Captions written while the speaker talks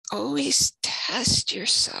always test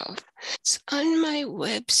yourself. It's on my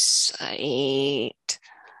website,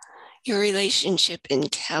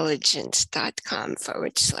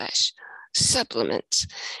 yourrelationshipintelligence.com/supplements.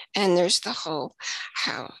 And there's the whole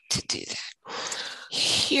how to do that.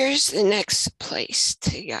 Here's the next place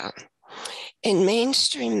to go. In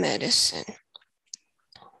mainstream medicine,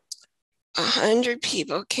 100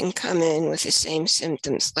 people can come in with the same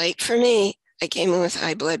symptoms. Like for me, I came in with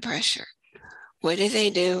high blood pressure. What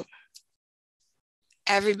do?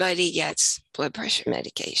 Everybody gets blood pressure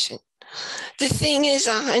medication. The thing is,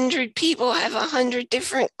 100 people have 100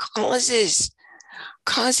 different causes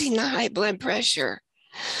causing the high blood pressure.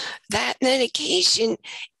 That medication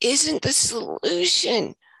isn't the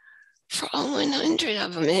solution for all 100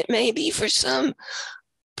 of them. It may be for some,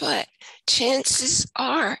 but chances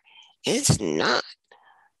are it's not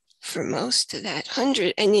for most of that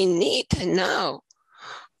 100. And you need to know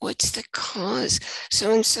what's the cause. So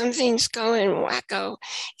when something's going wacko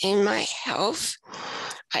in my health,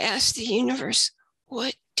 I ask the universe,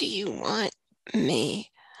 what do you want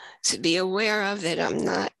me to be aware of that I'm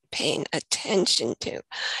not paying attention to?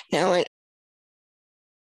 Now, when